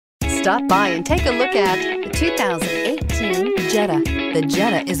Stop by and take a look at the 2018 Jetta. The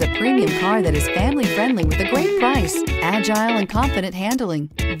Jetta is a premium car that is family-friendly with a great price, agile and confident handling.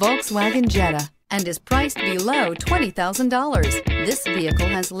 Volkswagen Jetta, and is priced below $20,000. This vehicle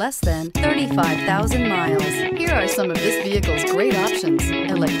has less than 35,000 miles. Here are some of this vehicle's great options: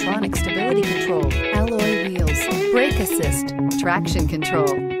 electronic stability control, alloy wheels, brake assist, traction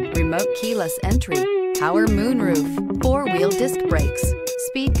control, remote keyless entry, power moonroof, four-wheel disc brakes,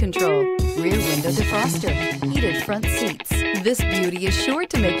 speed control, rear window defroster, heated front seats. This beauty is sure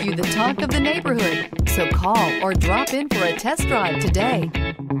to make you the talk of the neighborhood. So call or drop in for a test drive today.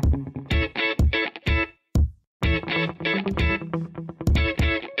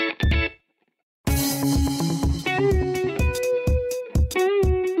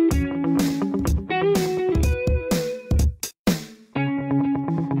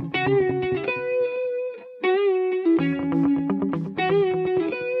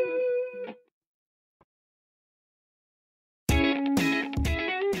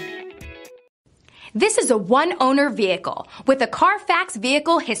 This is a one-owner vehicle with a Carfax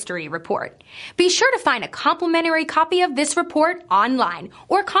Vehicle History Report. Be sure to find a complimentary copy of this report online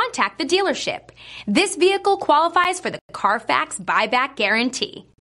or contact the dealership. This vehicle qualifies for the Carfax Buyback Guarantee.